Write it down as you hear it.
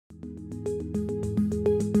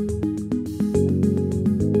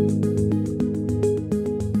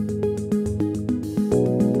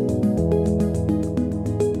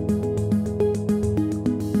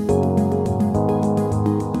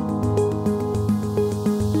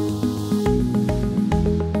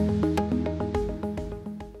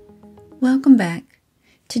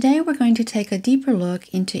Today we're going to take a deeper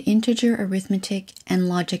look into integer arithmetic and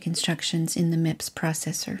logic instructions in the MIPS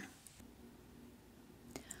processor.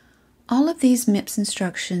 All of these MIPS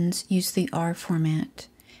instructions use the R format,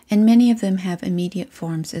 and many of them have immediate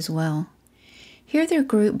forms as well. Here they're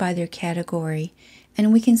grouped by their category,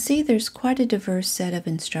 and we can see there's quite a diverse set of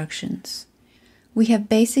instructions. We have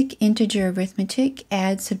basic integer arithmetic,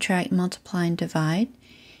 add, subtract, multiply, and divide,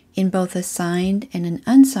 in both a signed and an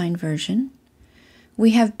unsigned version.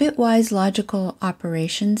 We have bitwise logical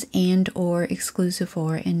operations and, or, exclusive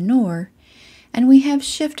or, and nor, and we have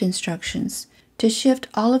shift instructions to shift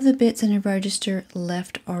all of the bits in a register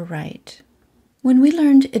left or right. When we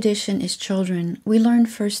learned addition as children, we learned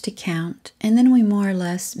first to count, and then we more or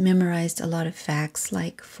less memorized a lot of facts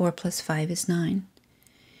like 4 plus 5 is 9.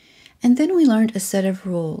 And then we learned a set of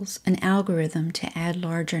rules, an algorithm to add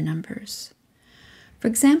larger numbers. For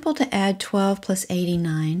example, to add 12 plus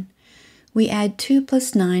 89, we add 2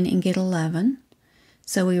 plus 9 and get 11,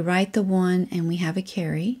 so we write the 1 and we have a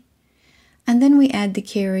carry. And then we add the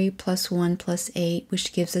carry plus 1 plus 8,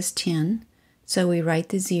 which gives us 10, so we write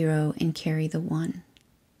the 0 and carry the 1.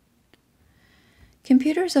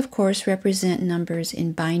 Computers, of course, represent numbers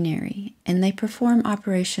in binary, and they perform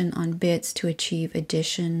operation on bits to achieve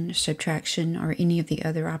addition, subtraction, or any of the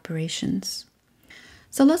other operations.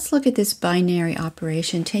 So let's look at this binary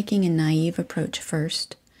operation, taking a naive approach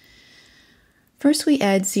first. First we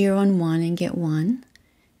add 0 and 1 and get 1.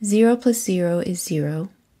 0 plus 0 is 0.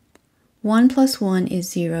 1 plus 1 is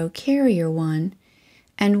 0, carrier 1.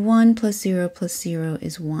 And 1 plus 0 plus 0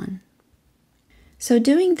 is 1. So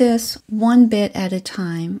doing this one bit at a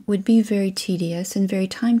time would be very tedious and very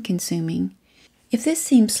time-consuming. If this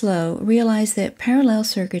seems slow, realize that parallel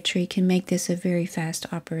circuitry can make this a very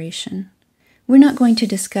fast operation. We're not going to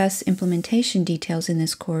discuss implementation details in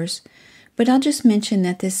this course, but I'll just mention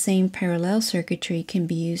that this same parallel circuitry can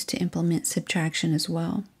be used to implement subtraction as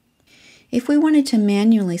well. If we wanted to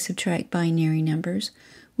manually subtract binary numbers,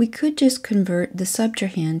 we could just convert the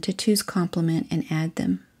subtrahend to 2's complement and add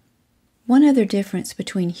them. One other difference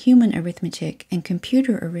between human arithmetic and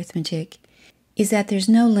computer arithmetic is that there's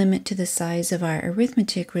no limit to the size of our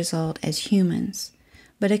arithmetic result as humans,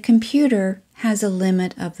 but a computer has a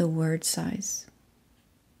limit of the word size.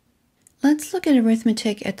 Let's look at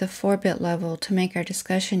arithmetic at the 4-bit level to make our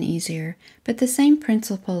discussion easier, but the same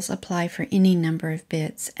principles apply for any number of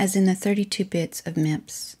bits, as in the 32 bits of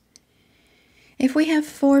MIPS. If we have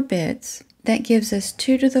 4 bits, that gives us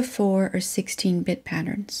 2 to the 4 or 16-bit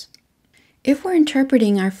patterns. If we're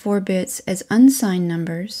interpreting our 4 bits as unsigned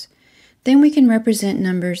numbers, then we can represent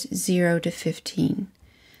numbers 0 to 15,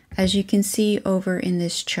 as you can see over in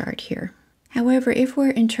this chart here. However, if we're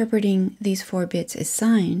interpreting these 4 bits as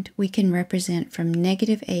signed, we can represent from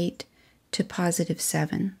 -8 to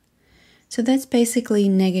 +7. So that's basically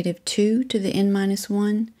 -2 to the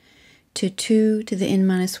n-1 to 2 to the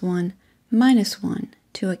n-1 minus 1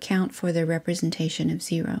 to account for the representation of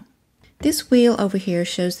 0. This wheel over here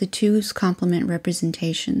shows the 2's complement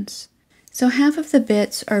representations. So half of the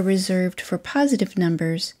bits are reserved for positive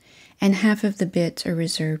numbers and half of the bits are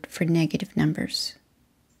reserved for negative numbers.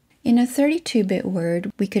 In a 32-bit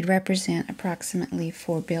word, we could represent approximately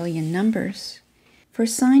 4 billion numbers. For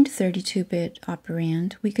signed 32-bit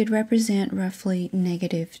operand, we could represent roughly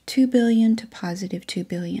 -2 billion to +2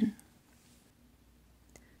 billion.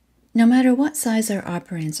 No matter what size our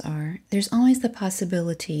operands are, there's always the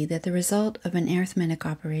possibility that the result of an arithmetic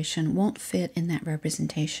operation won't fit in that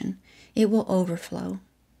representation. It will overflow.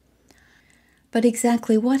 But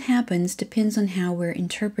exactly what happens depends on how we're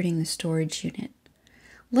interpreting the storage unit.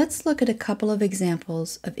 Let's look at a couple of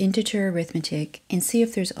examples of integer arithmetic and see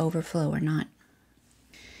if there's overflow or not.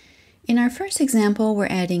 In our first example, we're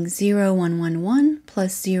adding 0111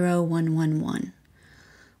 plus 0111.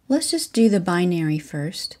 Let's just do the binary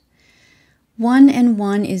first. 1 and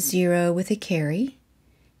 1 is 0 with a carry.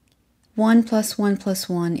 1 plus 1 plus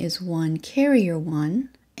 1 is 1, carrier 1.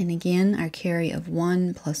 And again, our carry of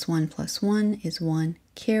 1 plus 1 plus 1 is 1,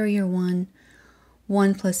 carrier 1.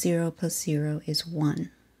 1 plus 0 plus 0 is 1.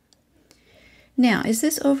 Now, is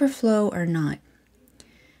this overflow or not?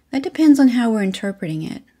 That depends on how we're interpreting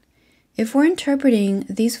it. If we're interpreting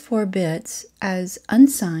these 4 bits as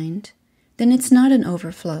unsigned, then it's not an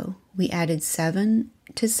overflow. We added 7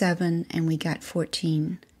 to 7 and we got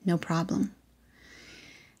 14, no problem.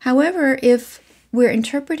 However, if we're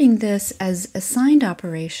interpreting this as a signed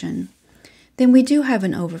operation, then we do have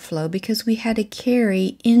an overflow because we had a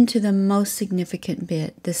carry into the most significant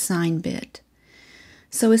bit, the signed bit.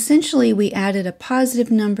 So essentially we added a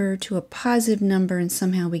positive number to a positive number and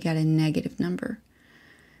somehow we got a negative number.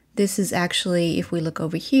 This is actually, if we look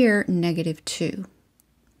over here, -2.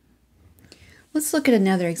 Let's look at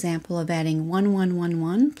another example of adding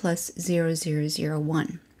 1111 plus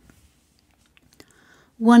 0001.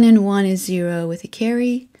 1 and 1 is 0 with a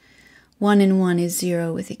carry. 1 and 1 is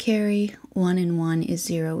 0 with a carry. 1 and 1 is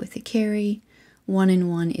 0 with a carry. 1 and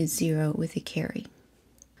 1 is 0 with a carry.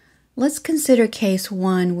 Let's consider case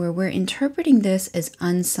 1 where we're interpreting this as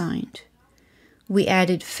unsigned. We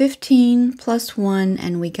added 15 plus 1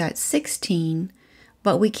 and we got 16,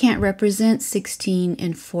 but we can't represent 16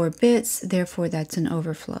 in 4 bits, therefore that's an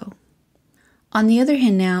overflow. On the other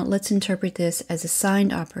hand now, let's interpret this as a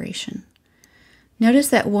signed operation. Notice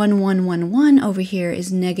that 1111 over here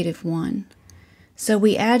is -1. So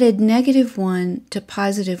we added -1 to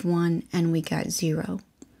 +1 and we got 0.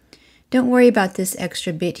 Don't worry about this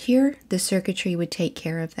extra bit here, the circuitry would take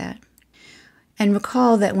care of that. And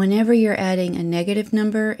recall that whenever you're adding a negative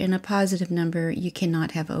number and a positive number, you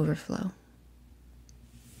cannot have overflow.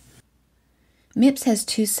 MIPS has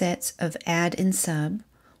 2 sets of add and sub.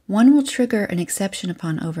 One will trigger an exception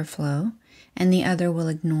upon overflow, and the other will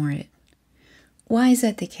ignore it. Why is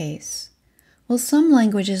that the case? Well, some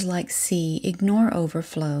languages like C ignore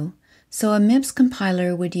overflow, so a MIPS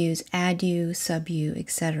compiler would use addu, subu,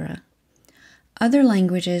 etc. Other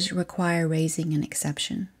languages require raising an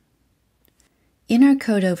exception. In our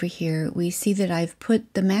code over here, we see that I've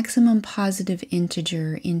put the maximum positive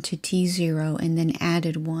integer into T0 and then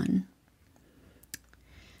added 1.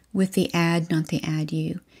 With the add, not the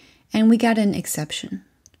addu, and we got an exception.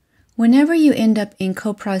 Whenever you end up in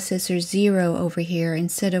coprocessor 0 over here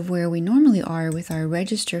instead of where we normally are with our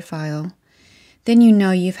register file, then you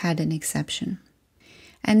know you've had an exception.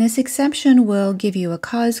 And this exception will give you a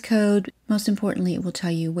cause code. Most importantly, it will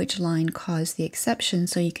tell you which line caused the exception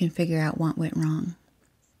so you can figure out what went wrong.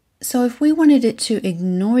 So if we wanted it to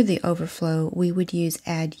ignore the overflow, we would use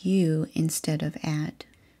addu instead of add.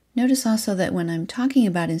 Notice also that when I'm talking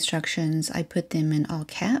about instructions, I put them in all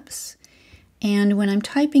caps. And when I'm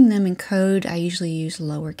typing them in code, I usually use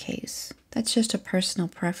lowercase. That's just a personal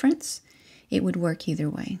preference. It would work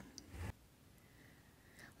either way.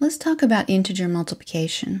 Let's talk about integer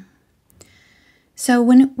multiplication. So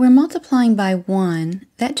when we're multiplying by 1,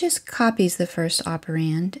 that just copies the first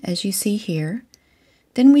operand, as you see here.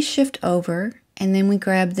 Then we shift over, and then we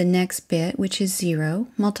grab the next bit, which is 0.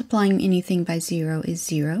 Multiplying anything by 0 is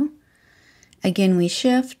 0. Again, we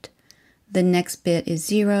shift. The next bit is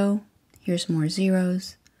 0. Here's more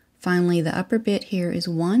zeros. Finally, the upper bit here is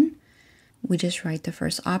 1. We just write the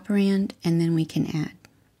first operand, and then we can add.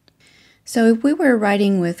 So if we were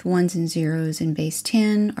writing with 1s and 0s in base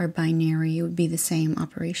 10 or binary, it would be the same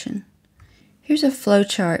operation. Here's a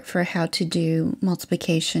flowchart for how to do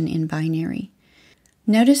multiplication in binary.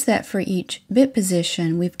 Notice that for each bit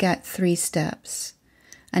position, we've got 3 steps: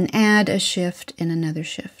 an add, a shift, and another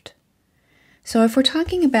shift. So if we're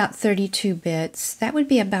talking about 32 bits, that would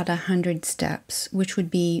be about 100 steps, which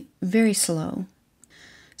would be very slow.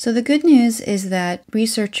 So the good news is that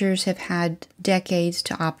researchers have had decades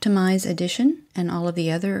to optimize addition and all of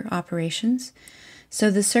the other operations, so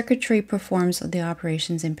the circuitry performs the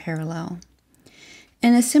operations in parallel.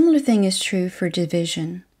 And a similar thing is true for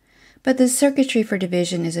division, but the circuitry for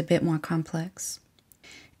division is a bit more complex.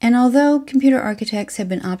 And although computer architects have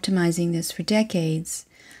been optimizing this for decades,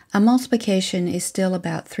 a multiplication is still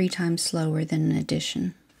about 3 times slower than an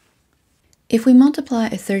addition. If we multiply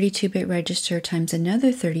a 32-bit register times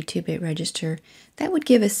another 32-bit register, that would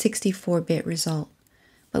give a 64-bit result.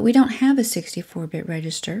 But we don't have a 64-bit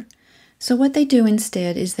register, so what they do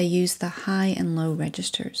instead is they use the high and low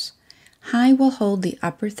registers. High will hold the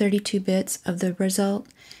upper 32 bits of the result,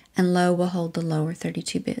 and low will hold the lower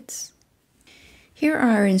 32 bits. Here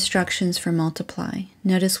are our instructions for multiply.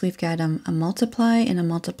 Notice we've got a multiply and a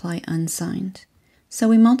multiply unsigned. So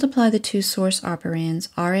we multiply the 2 source operands,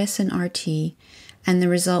 rs and rt, and the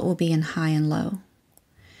result will be in high and low.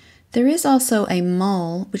 There is also a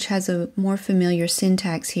mul, which has a more familiar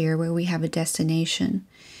syntax here where we have a destination.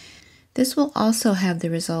 This will also have the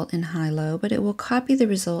result in high-low, but it will copy the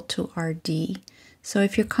result to rd. So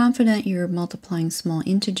if you're confident you're multiplying small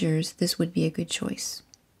integers, this would be a good choice.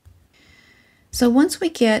 So once we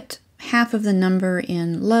get half of the number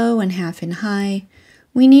in low and half in high,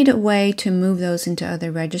 we need a way to move those into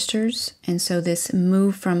other registers, and so this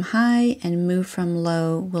move from high and move from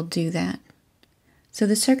low will do that. So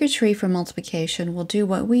the circuitry for multiplication will do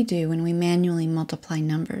what we do when we manually multiply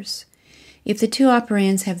numbers. If the 2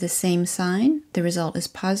 operands have the same sign, the result is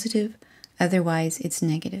positive, otherwise it's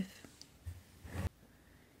negative.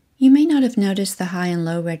 You may not have noticed the high and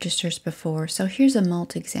low registers before, so here's a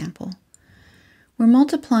mult example. We're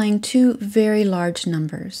multiplying 2 very large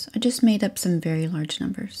numbers. I just made up some very large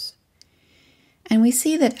numbers. And we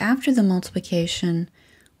see that after the multiplication,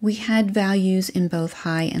 we had values in both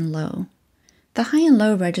high and low. The high and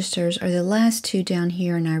low registers are the last two down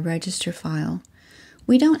here in our register file.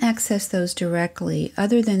 We don't access those directly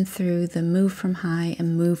other than through the move from high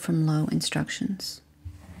and move from low instructions.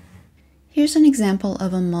 Here's an example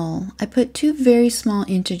of a mul. I put two very small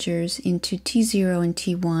integers into T0 and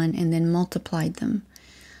T1 and then multiplied them,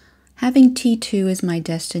 having T2 as my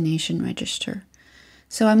destination register.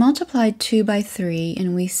 So I multiplied 2 by 3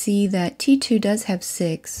 and we see that T2 does have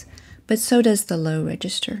 6, but so does the low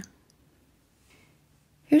register.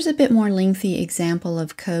 Here's a bit more lengthy example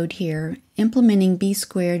of code here, implementing b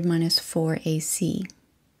squared minus 4ac.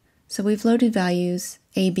 So we've loaded values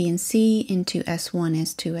a, b, and c into S1,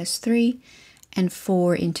 S2, S3, and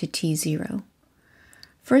 4 into T0.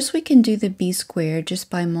 First we can do the b squared just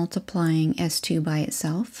by multiplying S2 by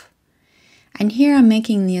itself. And here I'm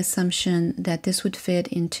making the assumption that this would fit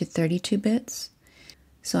into 32 bits.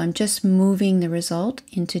 So I'm just moving the result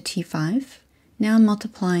into T5. Now I'm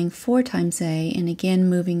multiplying 4 times a and again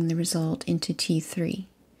moving the result into T3.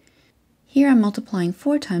 Here I'm multiplying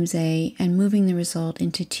 4 times a and moving the result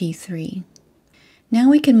into T3. Now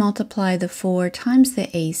we can multiply the 4 times the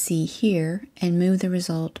AC here and move the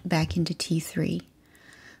result back into T3.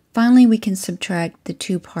 Finally, we can subtract the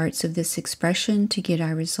two parts of this expression to get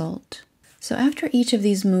our result. So after each of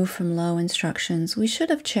these move from low instructions, we should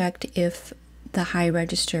have checked if the high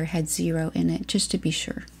register had 0 in it, just to be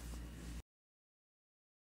sure.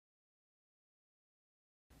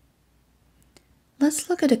 Let's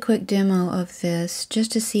look at a quick demo of this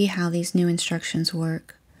just to see how these new instructions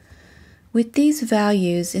work. With these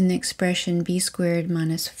values in the expression b squared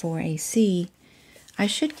minus 4ac, I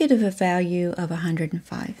should get a value of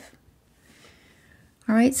 105.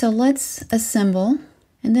 Alright, so let's assemble,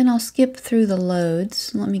 and then I'll skip through the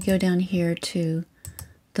loads. Let me go down here to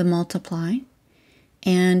the multiply,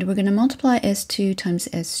 and we're going to multiply S2 times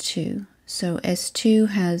S2. So S2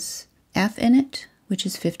 has F in it, which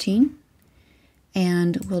is 15,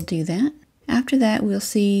 and we'll do that. After that, we'll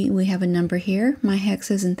see we have a number here. My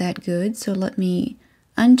hex isn't that good, so let me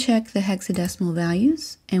uncheck the hexadecimal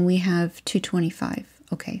values, and we have 225.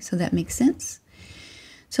 Okay, so that makes sense.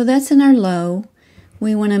 So that's in our low.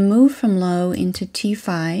 We want to move from low into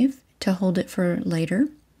T5 to hold it for later.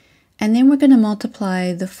 And then we're going to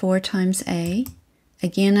multiply the 4 times a.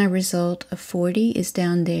 Again, our result of 40 is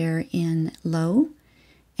down there in low,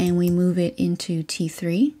 and we move it into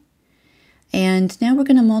T3. And now we're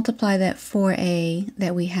going to multiply that 4a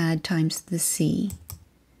that we had times the c.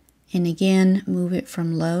 And again, move it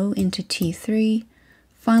from low into T3.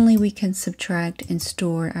 Finally, we can subtract and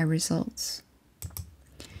store our results.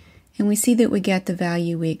 And we see that we got the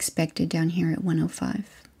value we expected down here at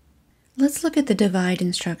 105. Let's look at the divide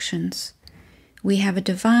instructions. We have a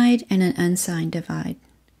divide and an unsigned divide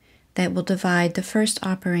that will divide the first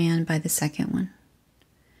operand by the second one.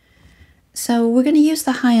 So we're going to use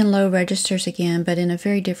the high and low registers again, but in a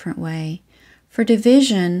very different way. For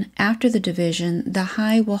division, after the division, the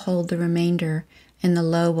high will hold the remainder and the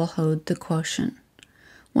low will hold the quotient.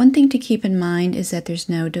 One thing to keep in mind is that there's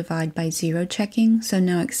no divide by zero checking, so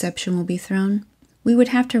no exception will be thrown. We would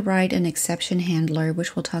have to write an exception handler,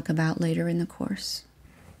 which we'll talk about later in the course.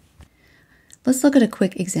 Let's look at a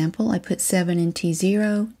quick example. I put 7 in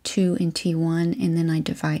T0, 2 in T1, and then I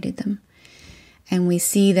divided them. And we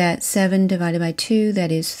see that 7 divided by 2,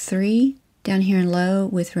 that is 3, down here in low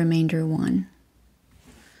with remainder 1.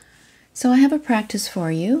 So I have a practice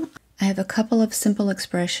for you. I have a couple of simple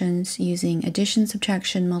expressions using addition,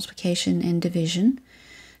 subtraction, multiplication, and division.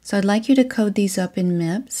 So I'd like you to code these up in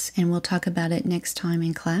MIPS, and we'll talk about it next time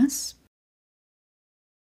in class.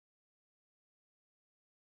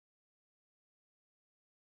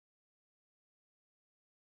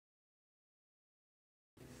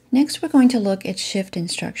 Next, we're going to look at shift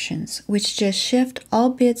instructions, which just shift all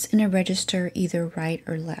bits in a register either right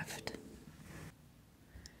or left.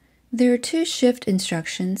 There are two shift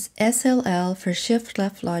instructions, SLL for shift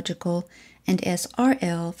left logical and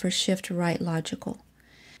SRL for shift right logical.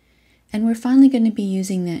 And we're finally going to be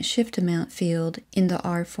using that shift amount field in the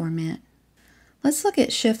R format. Let's look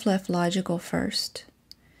at shift left logical first.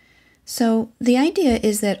 So the idea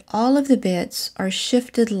is that all of the bits are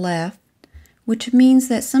shifted left, which means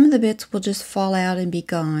that some of the bits will just fall out and be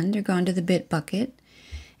gone. They're gone to the bit bucket.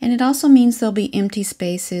 And it also means there'll be empty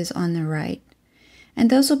spaces on the right, and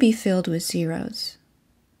those will be filled with zeros.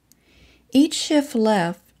 Each shift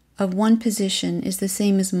left of one position is the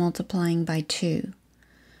same as multiplying by 2.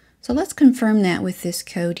 So let's confirm that with this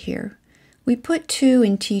code here. We put 2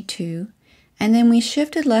 in T2, and then we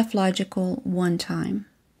shifted left logical one time.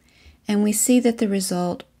 And we see that the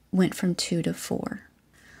result went from 2 to 4.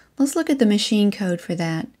 Let's look at the machine code for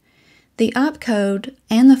that. The opcode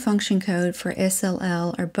and the function code for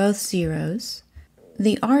SLL are both zeros.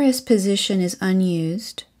 The RS position is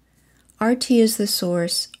unused. RT is the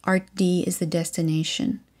source, RD is the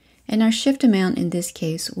destination, and our shift amount in this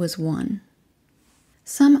case was 1.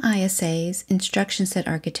 Some ISAs, instruction set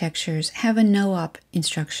architectures, have a no-op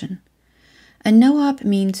instruction. A no-op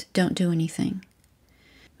means don't do anything.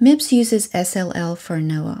 MIPS uses SLL for a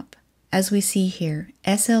no-op, as we see here,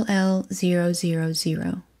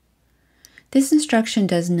 SLL000. This instruction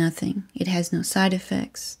does nothing. It has no side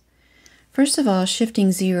effects. First of all,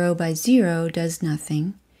 shifting 0 by 0 does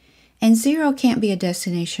nothing, and 0 can't be a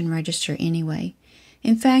destination register anyway.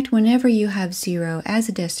 In fact, whenever you have 0 as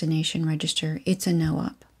a destination register, it's a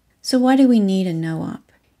no-op. So why do we need a no-op?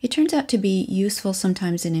 It turns out to be useful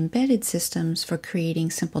sometimes in embedded systems for creating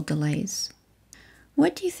simple delays.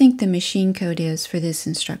 What do you think the machine code is for this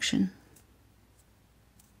instruction?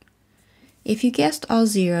 If you guessed all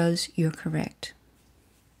zeros, you're correct.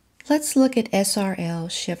 Let's look at SRL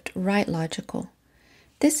shift right logical.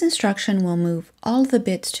 This instruction will move all the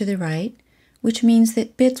bits to the right, which means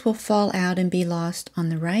that bits will fall out and be lost on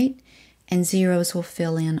the right, and zeros will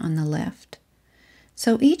fill in on the left.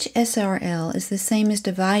 So each SRL is the same as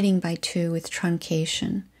dividing by 2 with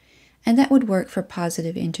truncation, and that would work for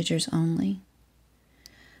positive integers only.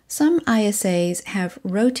 Some ISAs have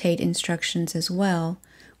rotate instructions as well,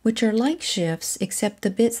 which are like shifts except the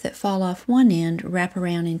bits that fall off one end wrap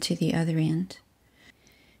around into the other end.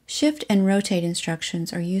 Shift and rotate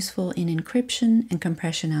instructions are useful in encryption and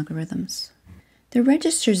compression algorithms. The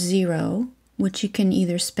register 0, which you can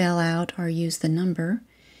either spell out or use the number,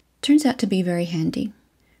 turns out to be very handy.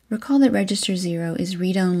 Recall that register 0 is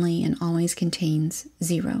read-only and always contains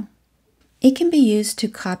 0. It can be used to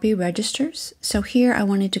copy registers, so here I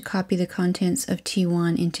wanted to copy the contents of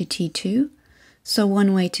T1 into T2, so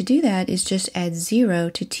one way to do that is just add 0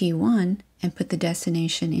 to T1 and put the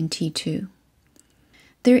destination in T2.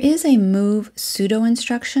 There is a move pseudo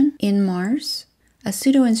instruction in Mars. A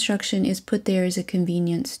pseudo instruction is put there as a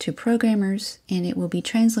convenience to programmers, and it will be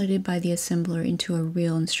translated by the assembler into a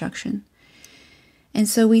real instruction. And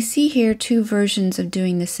so we see here two versions of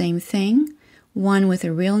doing the same thing, one with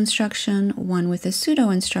a real instruction, one with a pseudo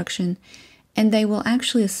instruction, and they will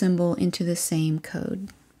actually assemble into the same code.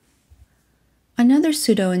 Another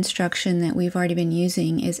pseudo instruction that we've already been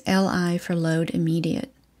using is LI for load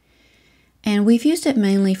immediate. And we've used it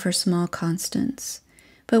mainly for small constants.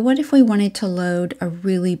 But what if we wanted to load a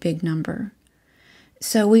really big number?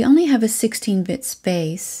 So we only have a 16-bit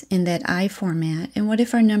space in that I format, and what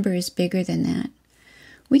if our number is bigger than that?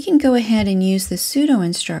 We can go ahead and use the pseudo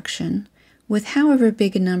instruction with however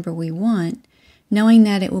big a number we want, knowing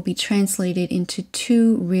that it will be translated into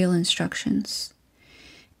two real instructions.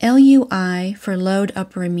 LUI for load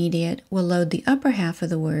upper immediate will load the upper half of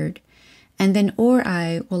the word, and then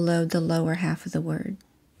OR-I will load the lower half of the word.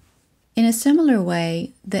 In a similar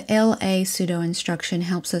way, the LA pseudo instruction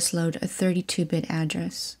helps us load a 32-bit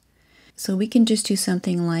address. So we can just do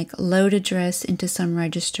something like load address into some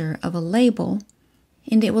register of a label,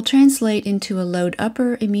 and it will translate into a load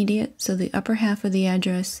upper immediate, so the upper half of the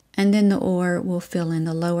address, and then the OR will fill in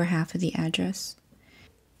the lower half of the address.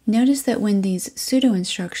 Notice that when these pseudo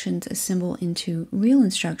instructions assemble into real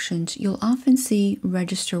instructions, you'll often see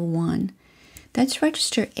register 1. That's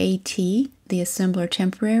register AT, the assembler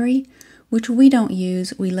temporary, which we don't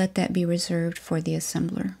use. We let that be reserved for the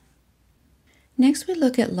assembler. Next, we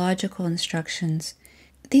look at logical instructions.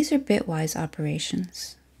 These are bitwise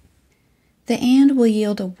operations. The AND will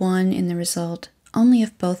yield a 1 in the result only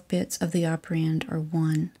if both bits of the operand are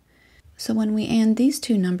 1. So when we AND these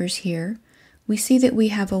two numbers here, we see that we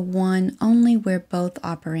have a 1 only where both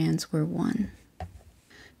operands were 1.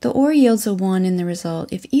 The OR yields a 1 in the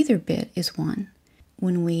result if either bit is 1.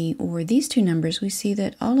 When we OR these two numbers, we see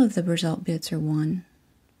that all of the result bits are 1.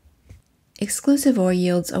 Exclusive OR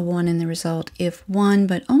yields a 1 in the result if one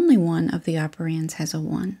but only one of the operands has a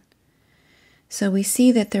 1. So we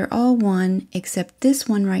see that they're all 1 except this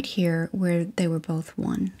one right here where they were both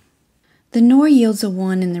 1. The NOR yields a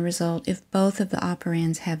 1 in the result if both of the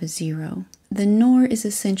operands have a 0. The NOR is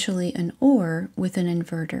essentially an OR with an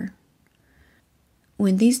inverter.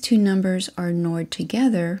 When these two numbers are NORed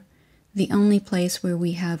together, the only place where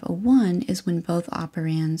we have a 1 is when both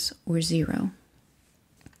operands were 0.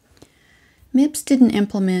 MIPS didn't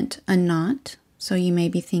implement a NOT, so you may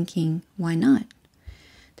be thinking, why not?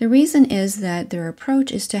 The reason is that their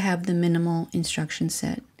approach is to have the minimal instruction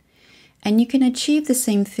set. And you can achieve the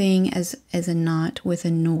same thing as a NOT with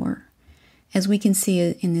a NOR, as we can see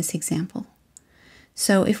in this example.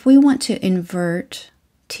 So if we want to invert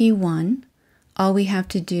T1, all we have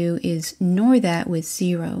to do is NOR that with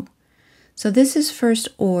 0. So this is first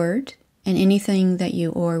ORed, and anything that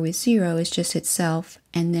you OR with 0 is just itself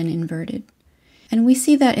and then inverted. And we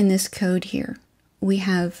see that in this code here. We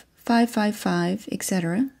have 555,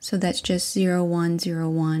 etc. So that's just 0, 1, 0,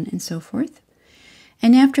 1, and so forth.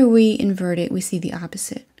 And after we invert it, we see the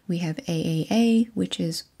opposite. We have AAA, which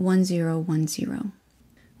is 1, 0, 1, 0.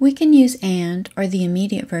 We can use AND, or the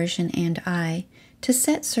immediate version AND I, to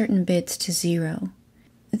set certain bits to 0.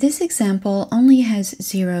 This example only has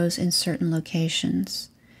zeros in certain locations.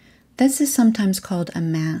 This is sometimes called a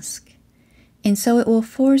mask. And so it will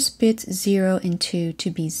force bits 0 and 2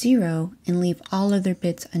 to be 0 and leave all other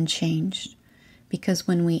bits unchanged. Because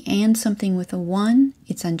when we AND something with a 1,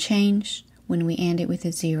 it's unchanged. When we AND it with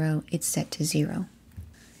a 0, it's set to 0.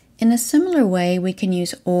 In a similar way, we can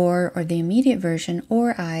use OR, or the immediate version,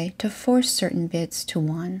 OR-I, to force certain bits to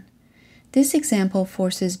 1. This example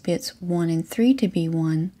forces bits 1 and 3 to be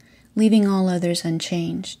 1, leaving all others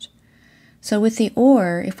unchanged. So with the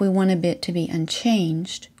OR, if we want a bit to be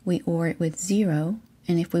unchanged, we OR it with 0,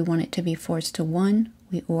 and if we want it to be forced to 1,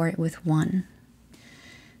 we OR it with 1.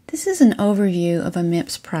 This is an overview of a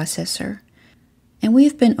MIPS processor, and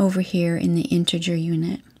we've been over here in the integer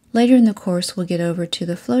unit. Later in the course, we'll get over to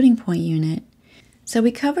the floating point unit. So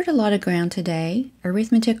we covered a lot of ground today: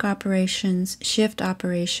 arithmetic operations, shift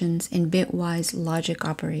operations, and bitwise logic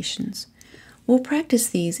operations. We'll practice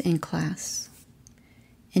these in class.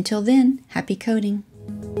 Until then, happy coding!